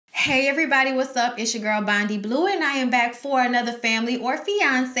Hey everybody, what's up? It's your girl Bondy Blue, and I am back for another family or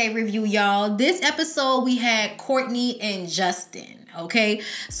fiance review, y'all. This episode we had Courtney and Justin. Okay,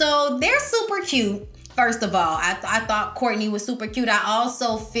 so they're super cute. First of all, I thought Courtney was super cute. I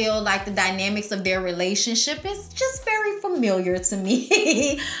also feel like the dynamics of their relationship is just very familiar to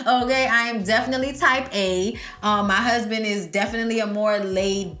me. Okay, I am definitely type A. My husband is definitely a more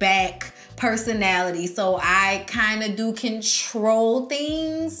laid back personality, so I kind of do control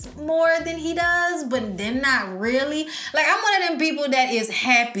things more than he does, but then not really. Like, I'm one of them people that is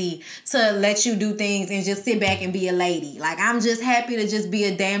happy to let you do things and just sit back and be a lady. Like, I'm just happy to just be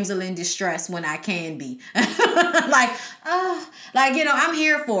a damsel in distress when I can be. I'm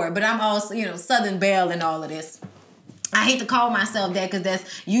here for it, but I'm also, Southern Belle and all of this. I hate to call myself that because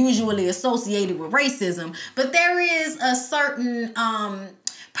that's usually associated with racism, but there is a certain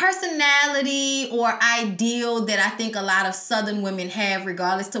personality or ideal that I think a lot of Southern women have,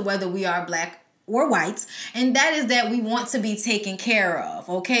 regardless to whether we are black or white, and that is that we want to be taken care of.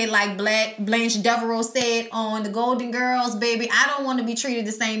 Okay, like Blanche Devereaux said on The Golden Girls, baby, I don't want to be treated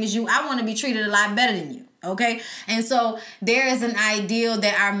the same as you. I want to be treated a lot better than you. Okay, and so there is an ideal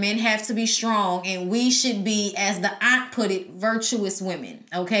that our men have to be strong, and we should be, as the aunt put it, virtuous women.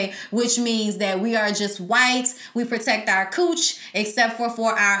 Okay, which means that we are just white, we protect our cooch except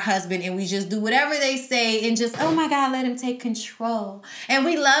for our husband, and we just do whatever they say and just, oh my God, let him take control. And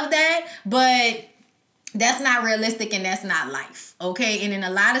we love that, but that's not realistic and that's not life, okay? And in a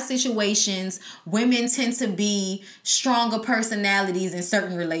lot of situations, women tend to be stronger personalities in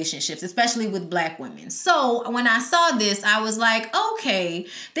certain relationships, especially with black women. So when I saw this, I was like, okay,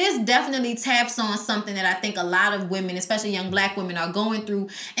 this definitely taps on something that I think a lot of women, especially young black women, are going through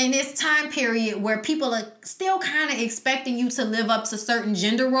in this time period where people are still kind of expecting you to live up to certain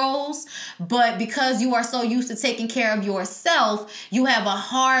gender roles, but because you are so used to taking care of yourself, you have a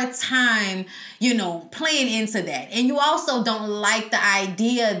hard time, playing into that. And you also don't like the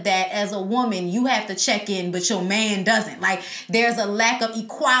idea that as a woman, you have to check in, but your man doesn't. Like, there's a lack of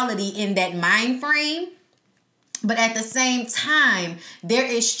equality in that mind frame. But at the same time, there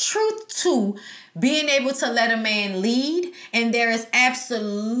is truth to being able to let a man lead, and there is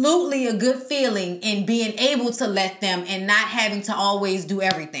absolutely a good feeling in being able to let them and not having to always do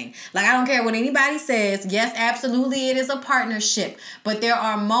everything. Like, I don't care what anybody says. Yes, absolutely, it is a partnership, but there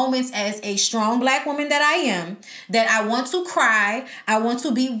are moments as a strong black woman that I am that I want to cry, I want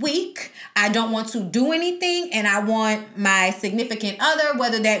to be weak, I don't want to do anything, and I want my significant other,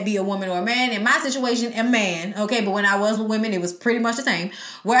 whether that be a woman or a man, in my situation, a man, okay, but when I was with women, it was pretty much the same,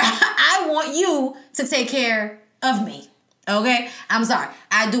 where I want you to take care of me. Okay, I'm sorry.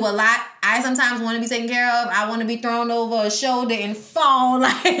 I do a lot. I sometimes want to be taken care of. I want to be thrown over a shoulder and fall.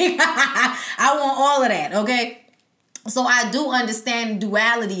 Like, I want all of that. Okay. So I do understand the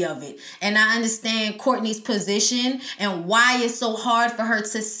duality of it, and I understand Courtney's position and why it's so hard for her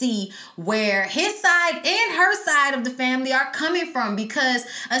to see where his side and her side of the family are coming from, because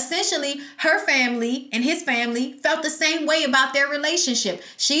essentially her family and his family felt the same way about their relationship.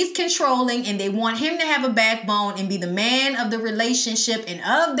 She's controlling, and they want him to have a backbone and be the man of the relationship and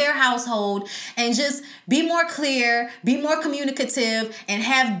of their household, and just be more clear, be more communicative, and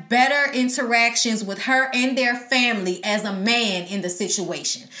have better interactions with her and their family as a man in the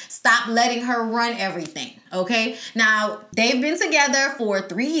situation. Stop letting her run everything, okay? Now, they've been together for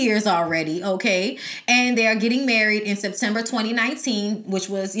 3 years already, okay? And they are getting married in September 2019, which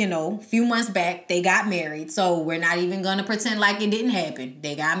was, a few months back. They got married, so we're not even going to pretend like it didn't happen.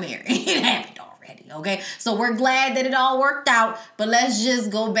 They got married. It happened already, okay? So we're glad that it all worked out, but let's just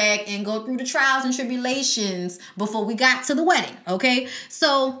go back and go through the trials and tribulations before we got to the wedding, okay?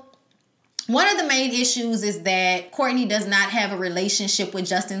 So one of the main issues is that Courtney does not have a relationship with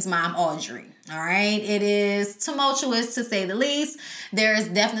Justin's mom, Audrey. All right. It is tumultuous, to say the least. There is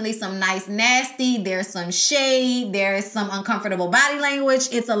definitely some nice nasty. There's some shade. There is some uncomfortable body language.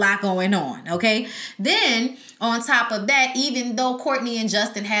 It's a lot going on. Okay. Then on top of that, even though Courtney and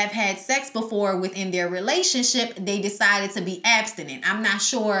Justin have had sex before within their relationship, they decided to be abstinent. I'm not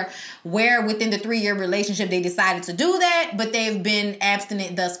sure where within the 3-year relationship they decided to do that, but they've been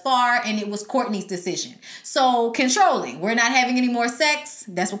abstinent thus far, and it was Courtney's decision. So controlling. We're not having any more sex.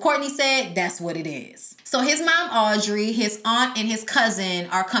 That's what Courtney said. That's what it is. So his mom, Audrey, his aunt, and his cousin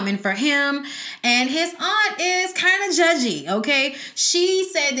are coming for him. And his aunt is kind of judgy, okay? She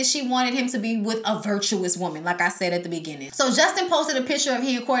said that she wanted him to be with a virtuous woman, like I said at the beginning. So Justin posted a picture of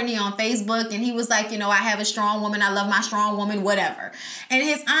he and Courtney on Facebook, and he was like, I have a strong woman. I love my strong woman, whatever. And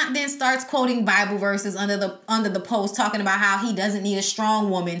his aunt then starts quoting Bible verses under the post, talking about how he doesn't need a strong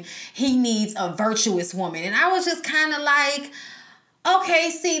woman. He needs a virtuous woman. And I was just kind of like, Okay,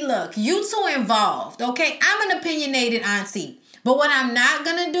 see, look, you two involved, okay? I'm an opinionated auntie. But what I'm not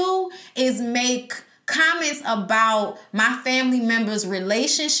gonna do is make comments about my family members'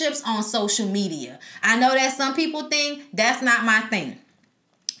 relationships on social media. I know that some people think that's not my thing.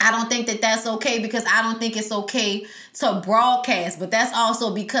 I don't think that that's okay because I don't think it's okay to broadcast. But that's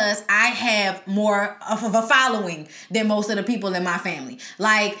also because I have more of a following than most of the people in my family.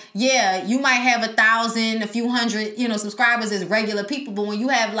 Like, yeah, you might have 1,000, a few hundred, subscribers as regular people. But when you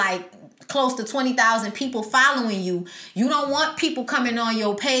have like close to 20,000 people following you, you don't want people coming on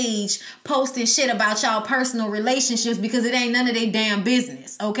your page posting shit about y'all personal relationships because it ain't none of their damn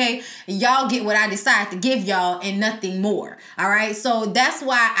business, okay? Y'all get what I decide to give y'all and nothing more, all right? So that's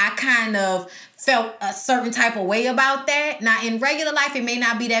why I kind of felt a certain type of way about that. Now, in regular life, it may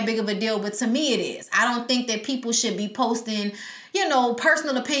not be that big of a deal, but to me it is. I don't think that people should be posting,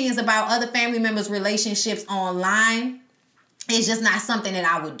 personal opinions about other family members' relationships online. It's just not something that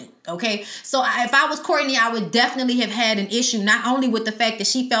I would do, okay? So if I was Courtney, I would definitely have had an issue, not only with the fact that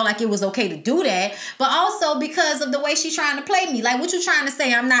she felt like it was okay to do that, but also because of the way she's trying to play me. Like, what you trying to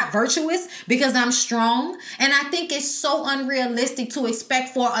say? I'm not virtuous because I'm strong? And I think it's so unrealistic to expect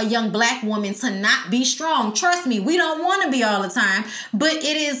for a young black woman to not be strong. Trust me, we don't want to be all the time, but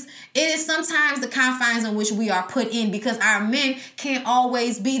it is sometimes the confines in which we are put in because our men can't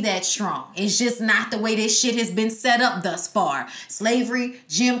always be that strong. It's just not the way this shit has been set up thus far. Slavery,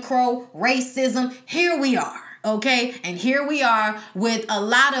 Jim Crow, racism, here we are. Okay, and here we are with a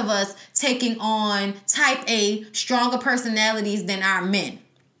lot of us taking on type A, stronger personalities than our men.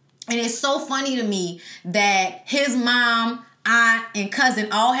 And it's so funny to me that his mom, aunt, and cousin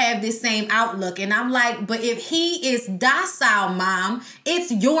all have this same outlook. And I'm like, but if he is docile, mom,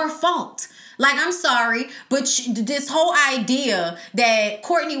 it's your fault. Like, I'm sorry, but this whole idea that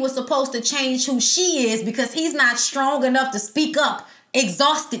Courtney was supposed to change who she is because he's not strong enough to speak up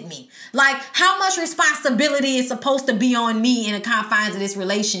exhausted me. Like, how much responsibility is supposed to be on me in the confines of this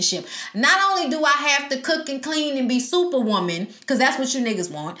relationship? Not only do I have to cook and clean and be superwoman, because that's what you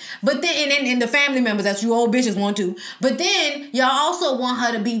niggas want, but then, and the family members, that's you old bitches want to, but then y'all also want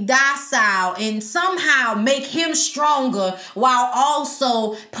her to be docile and somehow make him stronger while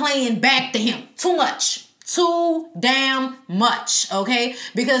also playing back to him. Too much. Too damn much, okay?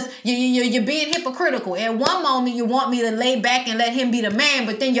 Because you're being hypocritical. At one moment, you want me to lay back and let him be the man,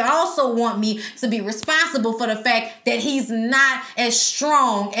 but then you also want me to be responsible for the fact that he's not as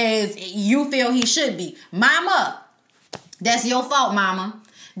strong as you feel he should be. Mama, that's your fault, mama.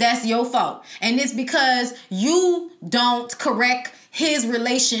 That's your fault. And it's because you don't correct his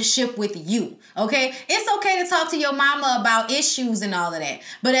relationship with you. Okay? It's okay to talk to your mama about issues and all of that.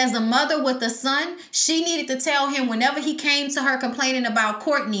 But as a mother with a son, she needed to tell him whenever he came to her complaining about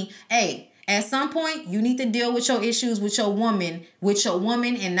Courtney, hey, at some point, you need to deal with your issues with your woman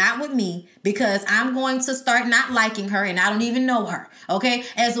and not with me, because I'm going to start not liking her and I don't even know her. Okay?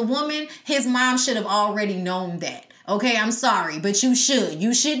 As a woman, his mom should have already known that. Okay, I'm sorry, but you should.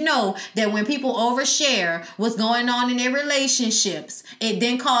 You should know that when people overshare what's going on in their relationships, it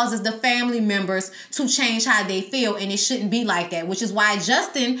then causes the family members to change how they feel, and it shouldn't be like that, which is why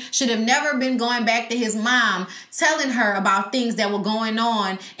Justin should have never been going back to his mom telling her about things that were going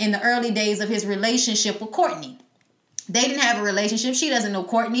on in the early days of his relationship with Courtney. They didn't have a relationship. She doesn't know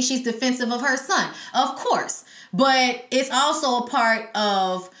Courtney. She's defensive of her son, of course. But it's also a part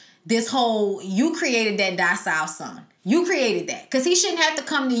of this whole, you created that docile son. You created that. Because he shouldn't have to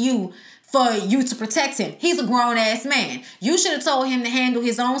come to you for you to protect him. He's a grown-ass man. You should have told him to handle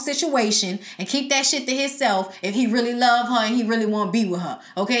his own situation and keep that shit to himself if he really love her and he really want to be with her.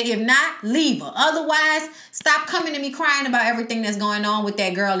 Okay? If not, leave her. Otherwise, stop coming to me crying about everything that's going on with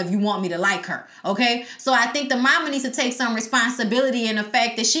that girl if you want me to like her. Okay? So I think the mama needs to take some responsibility in the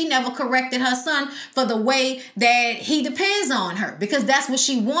fact that she never corrected her son for the way that he depends on her, because that's what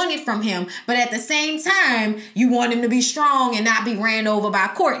she wanted from him. But at the same time, you want him to be strong and not be ran over by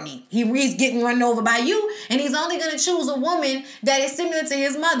Courtney. He's getting run over by you, and he's only going to choose a woman that is similar to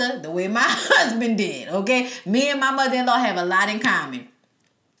his mother, the way my husband did, okay? Me and my mother-in-law have a lot in common.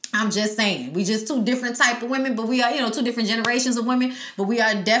 I'm just saying. We just two different type of women, but we are, two different generations of women, but we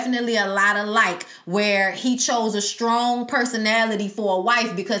are definitely a lot alike, where he chose a strong personality for a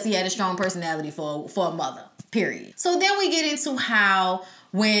wife because he had a strong personality for a mother, period. So then we get into how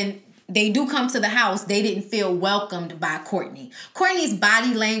when they do come to the house, they didn't feel welcomed by Courtney. Courtney's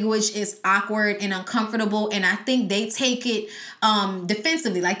body language is awkward and uncomfortable, and I think they take it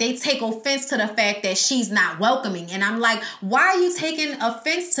defensively. Like, they take offense to the fact that she's not welcoming. And I'm like, why are you taking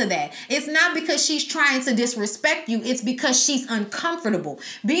offense to that? It's not because she's trying to disrespect you. It's because she's uncomfortable.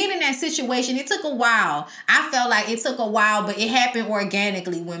 Being in that situation, it took a while. I felt like it took a while, but it happened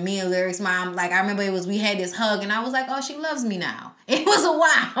organically when me and Lyric's mom, like, I remember we had this hug, and I was like, oh, she loves me now. It was a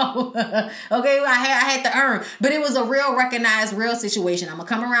while. Okay, I had to earn. But it was a real recognized, real situation. I'm going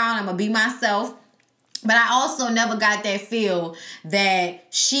to come around. I'm going to be myself. But I also never got that feel that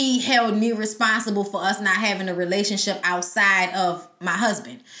she held me responsible for us not having a relationship outside of my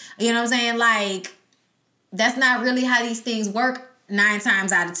husband. You know what I'm saying? Like, that's not really how these things work 9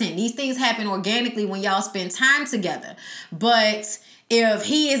 times out of 10. These things happen organically when y'all spend time together. But if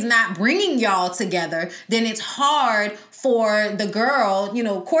he is not bringing y'all together, then it's hard for the girl, you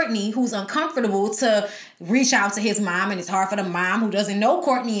know, Courtney, who's uncomfortable, to reach out to his mom. And it's hard for the mom who doesn't know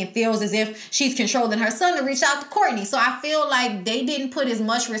Courtney and feels as if she's controlling her son to reach out to Courtney. So I feel like they didn't put as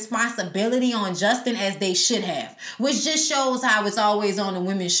much responsibility on Justin as they should have, which just shows how it's always on the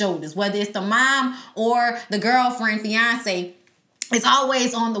women's shoulders, whether it's the mom or the girlfriend, fiance. It's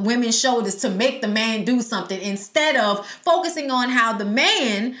always on the women's shoulders to make the man do something instead of focusing on how the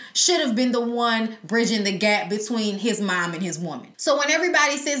man should have been the one bridging the gap between his mom and his woman. So when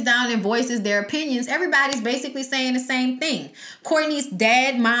everybody sits down and voices their opinions, everybody's basically saying the same thing. Courtney's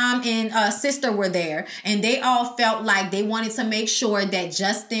dad, mom, and sister were there, and they all felt like they wanted to make sure that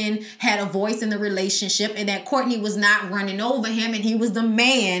Justin had a voice in the relationship and that Courtney was not running over him and he was the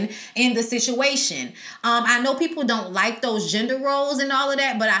man in the situation. I know people don't like those gender roles and all of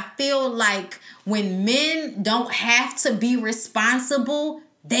that, but I feel like when men don't have to be responsible,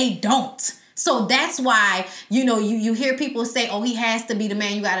 they don't. So that's why, you know, you hear people say, oh, he has to be the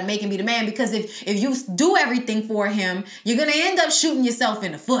man. You got to make him be the man. Because if you do everything for him, you're going to end up shooting yourself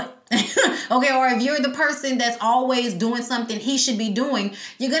in the foot. Okay, or if you're the person that's always doing something he should be doing,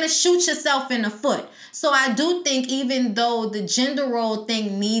 you're going to shoot yourself in the foot. So I do think even though the gender role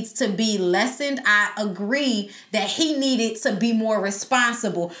thing needs to be lessened, I agree that he needed to be more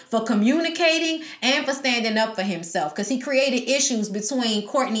responsible for communicating and for standing up for himself, because he created issues between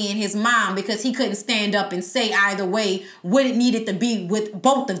Courtney and his mom because he couldn't stand up and say either way what it needed to be with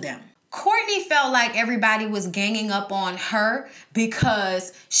both of them. Courtney felt like everybody was ganging up on her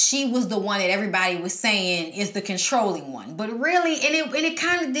because she was the one that everybody was saying is the controlling one. But really, and it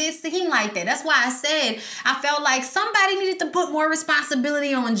kind of did seem like that. That's why I said I felt like somebody needed to put more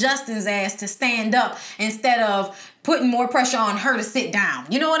responsibility on Justin's ass to stand up instead of putting more pressure on her to sit down.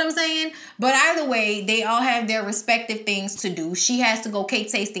 You know what I'm saying? But either way, they all have their respective things to do. She has to go cake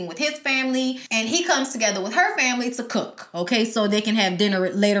tasting with his family, and he comes together with her family to cook. Okay, so they can have dinner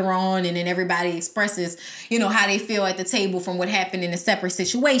later on, and then everybody expresses, you know, how they feel at the table from what happened in the separate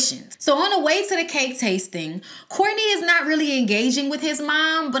situations. So on the way to the cake tasting, Courtney is not really engaging with his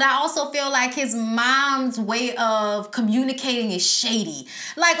mom, but I also feel like his mom's way of communicating is shady.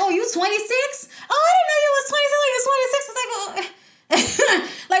 Like, oh, you 26? Oh, I didn't know you was 26. You're 26. It's like, oh.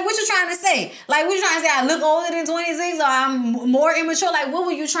 Like, what you trying to say? Like, what you trying to say? I look older than 26, or I'm more immature? Like, what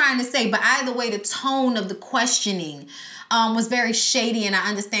were you trying to say? But either way, the tone of the questioning was very shady, and I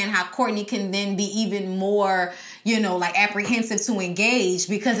understand how Courtney can then be even more, you know, like apprehensive to engage,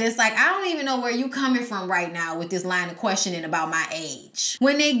 because it's like, I don't even know where you coming from right now with this line of questioning about my age.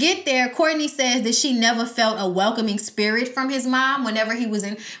 When they get there, Courtney says that she never felt a welcoming spirit from his mom. Whenever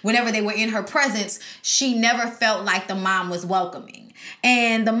they were in her presence, she never felt like the mom was welcoming.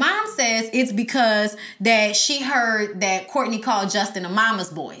 And the mom says it's because that she heard that Courtney called Justin a mama's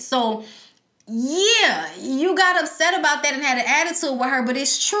boy. So yeah, you got upset about that and had an attitude with her, but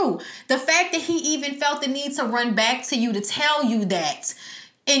it's true. The fact that he even felt the need to run back to you to tell you that,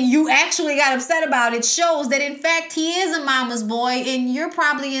 and you actually got upset about it, shows that in fact he is a mama's boy, and you're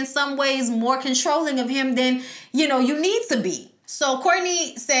probably in some ways more controlling of him than, you know, you need to be. So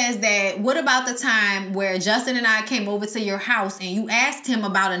Courtney says that, what about the time where Justin and I came over to your house and you asked him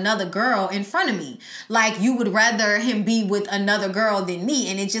about another girl in front of me? Like, you would rather him be with another girl than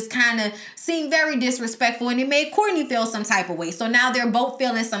me. And it just kind of seemed very disrespectful, and it made Courtney feel some type of way. So now they're both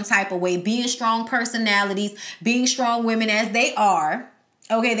feeling some type of way, being strong personalities, being strong women as they are.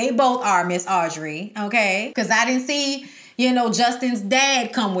 Okay, they both are, Miss Audrey. Okay, because I didn't see, you know, Justin's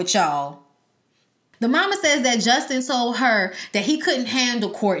dad come with y'all. The mama says that Justin told her that he couldn't handle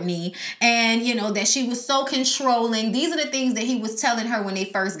Courtney and, you know, that she was so controlling. These are the things that he was telling her when they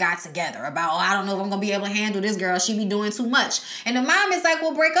first got together about, oh, I don't know if I'm going to be able to handle this girl. She be doing too much. And the mom is like,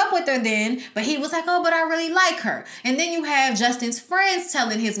 well, break up with her then. But he was like, oh, but I really like her. And then you have Justin's friends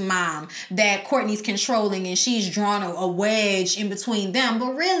telling his mom that Courtney's controlling and she's drawn a wedge in between them.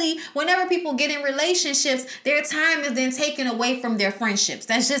 But really, whenever people get in relationships, their time is then taken away from their friendships.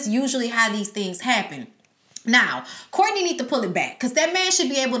 That's just usually how these things happen. Now, Courtney need to pull it back because that man should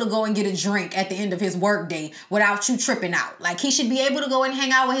be able to go and get a drink at the end of his workday without you tripping out. Like, he should be able to go and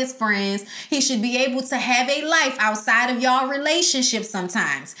hang out with his friends. He should be able to have a life outside of y'all relationship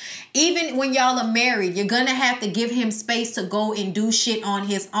sometimes. Even when y'all are married, you're going to have to give him space to go and do shit on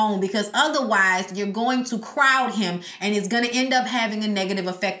his own because otherwise you're going to crowd him and it's going to end up having a negative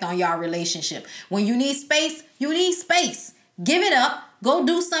effect on y'all relationship. When you need space, you need space. Give it up. Go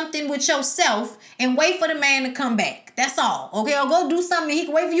do something with yourself and wait for the man to come back. That's all. Okay? Or go do something and he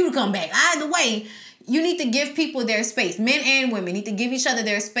can wait for you to come back. Either way, you need to give people their space. Men and women need to give each other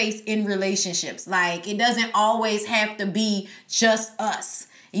their space in relationships. Like, it doesn't always have to be just us.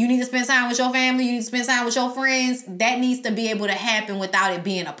 You need to spend time with your family. You need to spend time with your friends. That needs to be able to happen without it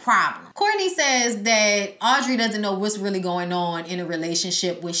being a problem. Courtney says that Audrey doesn't know what's really going on in a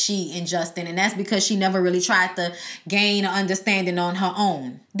relationship with she and Justin. And that's because she never really tried to gain an understanding on her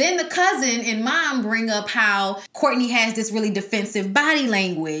own. Then the cousin and mom bring up how Courtney has this really defensive body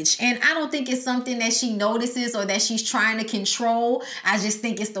language. And I don't think it's something that she notices or that she's trying to control. I just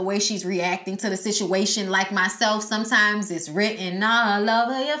think it's the way she's reacting to the situation. Like myself, sometimes it's written all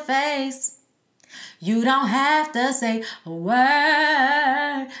over your face. You don't have to say a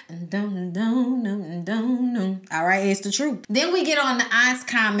word. All right, it's the truth. Then we get on the aunt's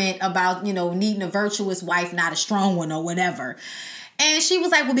comment about, you know, needing a virtuous wife, not a strong one or whatever. And she was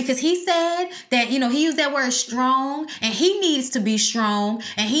like, well, because he said that, you know, he used that word strong and he needs to be strong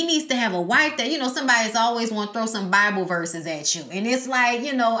and he needs to have a wife that, you know, somebody's always want to throw some Bible verses at you. And it's like,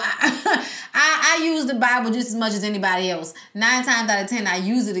 you know, I use the Bible just as much as anybody else. 9 times out of 10, I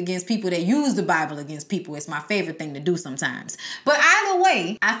use it against people that use the Bible against people. It's my favorite thing to do sometimes. But either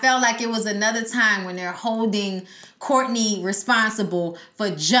way, I felt like it was another time when they're holding Courtney responsible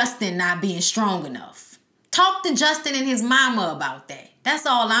for Justin not being strong enough. Talk to Justin and his mama about that. That's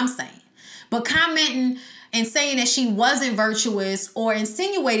all I'm saying. But commenting and saying that she wasn't virtuous or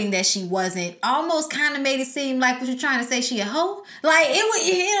insinuating that she wasn't almost kind of made it seem like what you're trying to say, she a hoe. Like, it was,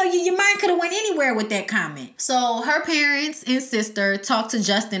 you know, your mind could have went anywhere with that comment. So her parents and sister talked to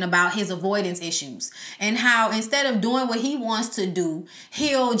Justin about his avoidance issues and how instead of doing what he wants to do,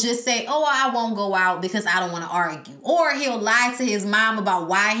 he'll just say, oh, I won't go out because I don't want to argue. Or he'll lie to his mom about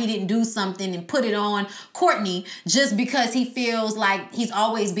why he didn't do something and put it on Courtney just because he feels like he's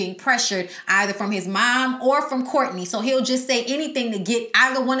always being pressured either from his mom or from Courtney. So he'll just say anything to get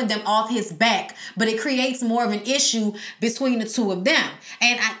either one of them off his back, but it creates more of an issue between the two of them.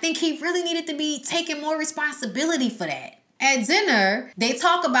 And I think he really needed to be taking more responsibility for that. At dinner, they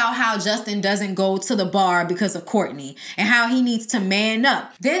talk about how Justin doesn't go to the bar because of Courtney and how he needs to man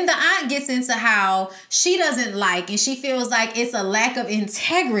up. Then the aunt gets into how she doesn't like and she feels like it's a lack of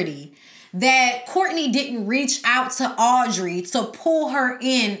integrity that Courtney didn't reach out to Audrey to pull her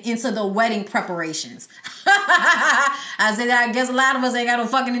into the wedding preparations. I said, I guess a lot of us ain't got no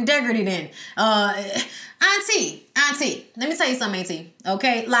fucking integrity then. Auntie, let me tell you something, Auntie.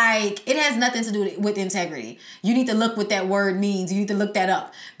 Okay? Like, it has nothing to do with integrity. You need to look what that word means. You need to look that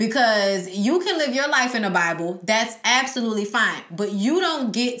up. Because you can live your life in the Bible. That's absolutely fine. But you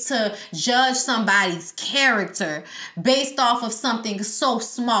don't get to judge somebody's character based off of something so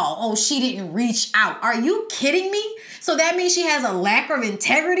small. Oh, she didn't reach out. Are you kidding me? So that means she has a lack of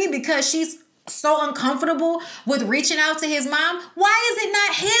integrity because she's so uncomfortable with reaching out to his mom? Why is it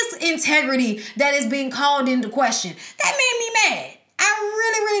not his integrity that is being called into question? That made me mad. I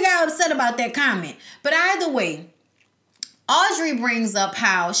really got upset about that comment. But either way, Audrey brings up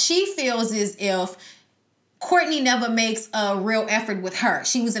how she feels as if Courtney never makes a real effort with her.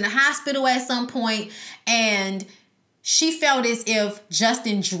 She was in a hospital at some point and she felt as if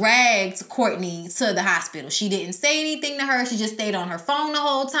Justin dragged Courtney to the hospital. She didn't say anything to her. She just stayed on her phone the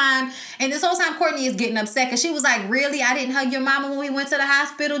whole time. And this whole time, Courtney is getting upset because she was like, really? I didn't hug your mama when we went to the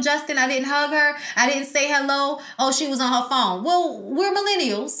hospital, Justin? I didn't hug her? I didn't say hello? Oh, she was on her phone. Well, we're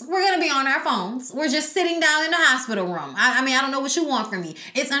millennials. We're going to be on our phones. We're just sitting down in the hospital room. I mean, I don't know what you want from me.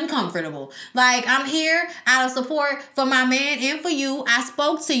 It's uncomfortable. Like, I'm here out of support for my man and for you. I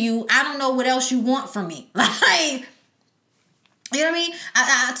spoke to you. I don't know what else you want from me. Like, You know what I mean?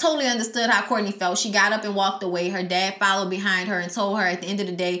 I totally understood how Courtney felt. She got up and walked away. Her dad followed behind her and told her at the end of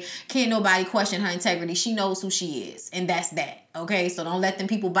the day, can't nobody question her integrity. She knows who she is. And that's that. Okay? So don't let them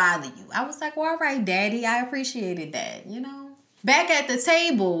people bother you. I was like, well, all right, Daddy. I appreciated that, you know? Back at the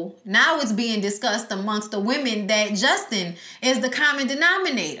table, now it's being discussed amongst the women that Justin is the common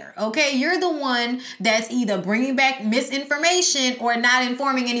denominator, okay? You're the one that's either bringing back misinformation or not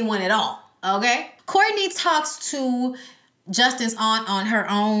informing anyone at all, okay? Courtney talks to Justin's aunt on her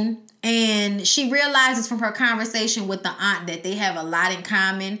own, and she realizes from her conversation with the aunt that they have a lot in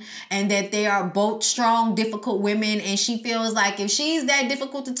common and that they are both strong, difficult women. And she feels like if she's that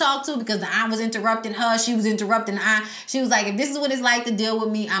difficult to talk to because the aunt was interrupting her, she was interrupting the aunt. She was like, if this is what it's like to deal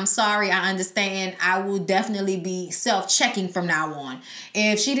with me, I'm sorry, I understand. I will definitely be self-checking from now on.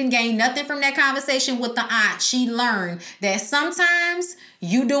 If she didn't gain nothing from that conversation with the aunt, she learned that sometimes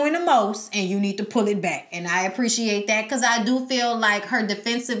you doing the most and you need to pull it back. And I appreciate that because I do feel like her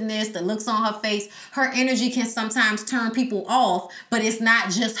defensiveness, the looks on her face, her energy can sometimes turn people off, but it's not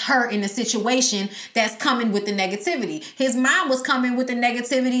just her in the situation that's coming with the negativity. His mom was coming with the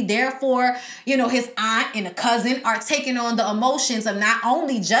negativity. Therefore, you know, his aunt and a cousin are taking on the emotions of not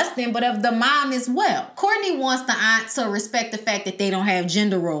only Justin, but of the mom as well. Courtney wants the aunt to respect the fact that they don't have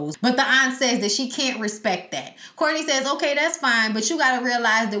gender roles, but the aunt says that she can't respect that. Courtney says, okay, that's fine, but you got to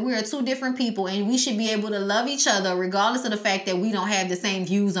realize that we are two different people and we should be able to love each other regardless of the fact that we don't have the same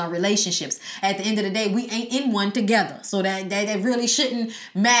views on relationships. At the end of the day, we ain't in one together. So that really shouldn't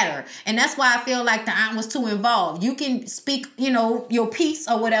matter. And that's why I feel like the aunt was too involved. You can speak, you know, your piece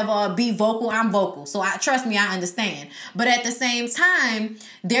or whatever, be vocal, I'm vocal. So trust me, I understand. But at the same time,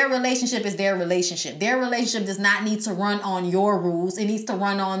 their relationship is their relationship. Their relationship does not need to run on your rules. It needs to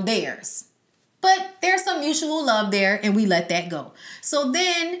run on theirs. But there's some mutual love there, and we let that go. So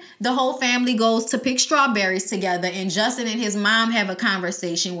then the whole family goes to pick strawberries together, and Justin and his mom have a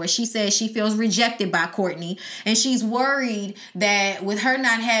conversation where she says she feels rejected by Courtney, and she's worried that with her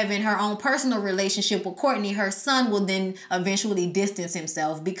not having her own personal relationship with Courtney, her son will then eventually distance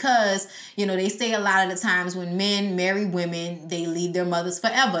himself because, you know, they say a lot of the times when men marry women, they leave their mothers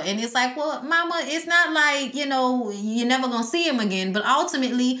forever. And it's like, well, mama, it's not like, you know, you're never going to see him again, but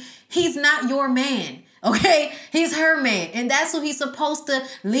ultimately, he's not your man, okay? He's her man, and that's who he's supposed to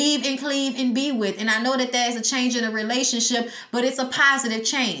leave and cleave and be with. And I know that there's a change in a relationship, but it's a positive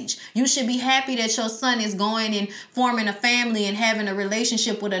change. You should be happy that your son is going and forming a family and having a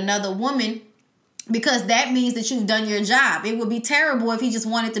relationship with another woman, because that means that you've done your job. It would be terrible if he just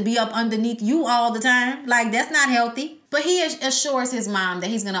wanted to be up underneath you all the time. Like, that's not healthy. But he assures his mom that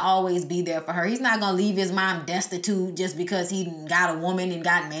he's going to always be there for her. He's not going to leave his mom destitute just because he got a woman and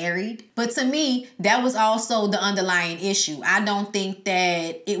got married. But to me, that was also the underlying issue. I don't think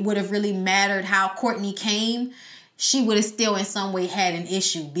that it would have really mattered how Courtney came. She would have still in some way had an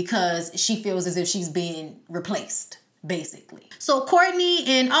issue because she feels as if she's being replaced, basically. So Courtney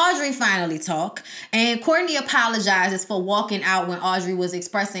and Audrey finally talk, and Courtney apologizes for walking out when Audrey was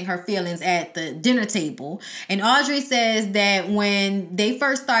expressing her feelings at the dinner table. And Audrey says that when they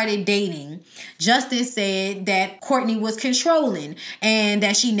first started dating, Justin said that Courtney was controlling and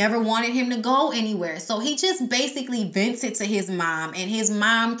that she never wanted him to go anywhere. So he just basically vents it to his mom, and his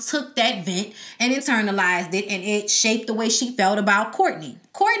mom took that vent and internalized it, and it shaped the way she felt about Courtney.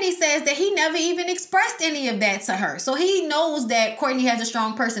 Courtney says that he never even expressed any of that to her. So he knows that Courtney has a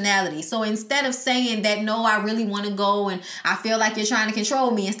strong personality. So instead of saying that, no, I really want to go and I feel like you're trying to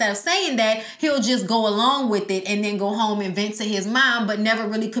control me, instead of saying that, he'll just go along with it and then go home and vent to his mom, but never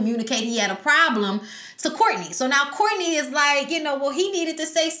really communicate he had a problem to Courtney. So now Courtney is like, you know, well, he needed to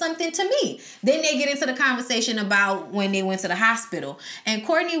say something to me. Then they get into the conversation about when they went to the hospital. And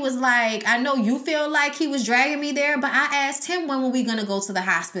Courtney was like, I know you feel like he was dragging me there, but I asked him, when were we going to go to the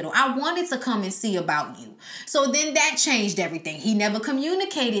hospital? I wanted to come and see about you. So then that changed everything. He never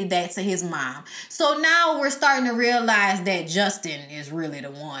communicated that to his mom. So now we're starting to realize that Justin is really the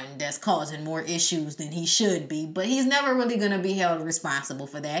one that's causing more issues than he should be, but he's never really going to be held responsible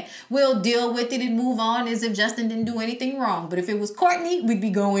for that. We'll deal with it and move on as if Justin didn't do anything wrong. But if it was Courtney, we'd be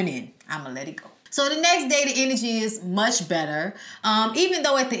going in. I'm going to let it go. So the next day, the energy is much better. Even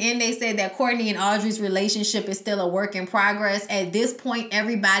though at the end they said that Courtney and Audrey's relationship is still a work in progress, at this point,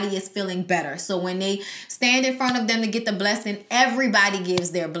 everybody is feeling better. So when they stand in front of them to get the blessing, everybody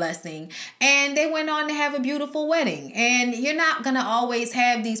gives their blessing. And they went on to have a beautiful wedding. And you're not going to always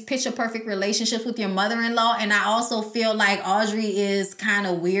have these picture-perfect relationships with your mother-in-law. And I also feel like Audrey is kind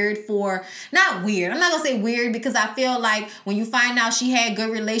of weird for, not weird, I'm not going to say weird, because I feel like when you find out she had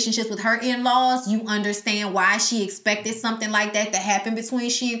good relationships with her in-laws, us. You understand why she expected something like that to happen between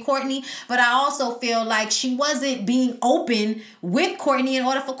she and Courtney. But I also feel like she wasn't being open with Courtney in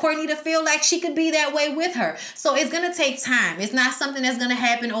order for Courtney to feel like she could be that way with her. So it's going to take time. It's not something that's going to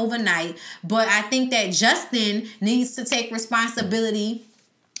happen overnight. But I think that Justin needs to take responsibility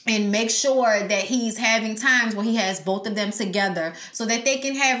and make sure that he's having times where he has both of them together so that they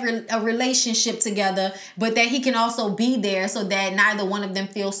can have a relationship together, but that he can also be there so that neither one of them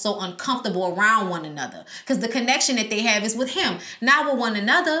feels so uncomfortable around one another. Because the connection that they have is with him, not with one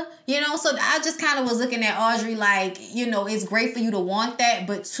another, you know? So I just kind of was looking at Audrey like, you know, it's great for you to want that,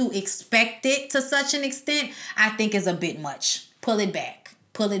 but to expect it to such an extent, I think is a bit much. Pull it back.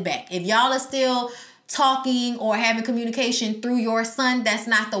 Pull it back. If y'all are still talking or having communication through your son, that's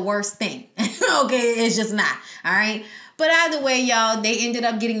not the worst thing. Okay, it's just not. All right. But either way, y'all, they ended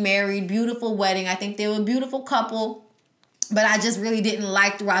up getting married. Beautiful wedding. I think they were a beautiful couple. But I just really didn't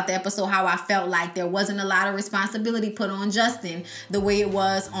like throughout the episode how I felt like there wasn't a lot of responsibility put on Justin the way it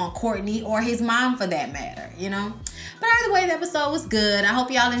was on Courtney or his mom for that matter, you know? But either way, the episode was good. I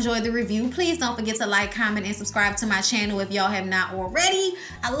hope y'all enjoyed the review. Please don't forget to like, comment, and subscribe to my channel if y'all have not already.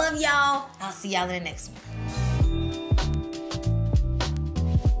 I love y'all. I'll see y'all in the next one.